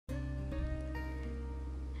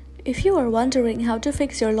If you are wondering how to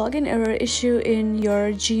fix your login error issue in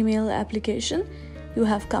your Gmail application, you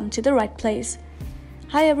have come to the right place.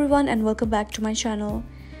 Hi everyone and welcome back to my channel.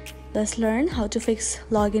 Let's learn how to fix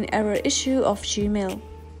login error issue of Gmail.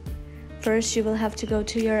 First, you will have to go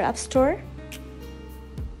to your App Store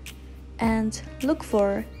and look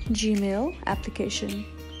for Gmail application.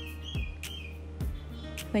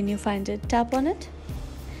 When you find it, tap on it.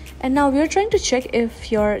 And now we are trying to check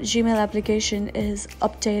if your Gmail application is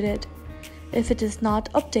updated. If it is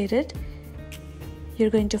not updated,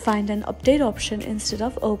 you're going to find an update option instead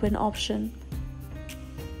of open option.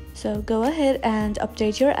 So go ahead and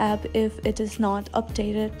update your app if it is not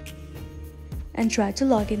updated and try to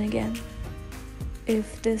log in again.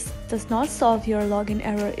 If this does not solve your login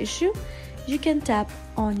error issue, you can tap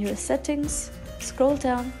on your settings, scroll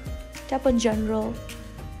down, tap on general,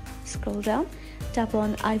 scroll down, tap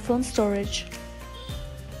on iPhone storage.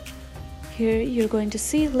 Here you're going to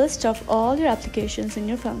see a list of all your applications in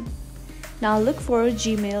your phone. Now look for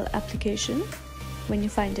Gmail application. When you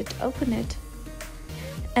find it, open it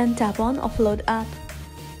and tap on upload app.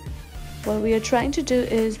 What we are trying to do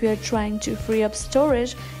is we are trying to free up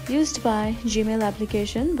storage used by Gmail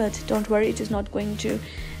application, but don't worry, it is not going to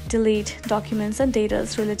delete documents and data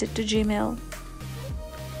related to Gmail.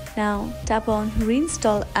 Now tap on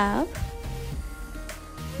reinstall app.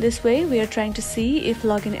 This way we are trying to see if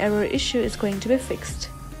login error issue is going to be fixed.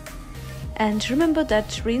 And remember that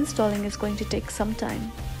reinstalling is going to take some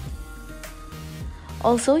time.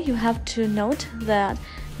 Also, you have to note that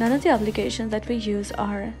none of the applications that we use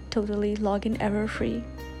are totally login error free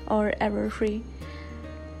or error free.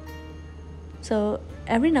 So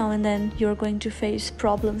every now and then you're going to face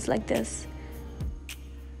problems like this.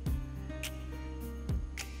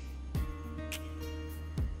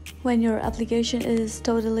 When your application is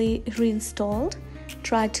totally reinstalled,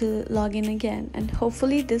 try to log in again and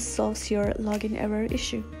hopefully this solves your login error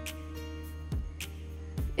issue.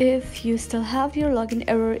 If you still have your login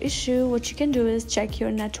error issue, what you can do is check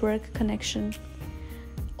your network connection.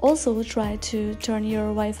 Also try to turn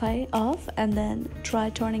your Wi-Fi off and then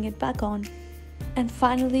try turning it back on. And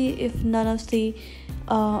finally, if none of the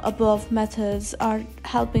above methods are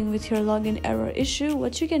helping with your login error issue,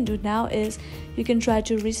 what you can do now is you can try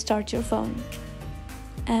to restart your phone.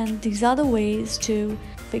 And these are the ways to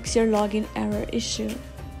fix your login error issue.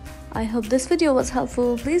 I hope this video was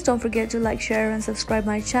helpful. Please don't forget to like, share and subscribe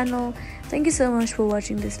my channel. Thank you so much for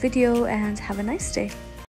watching this video and have a nice day.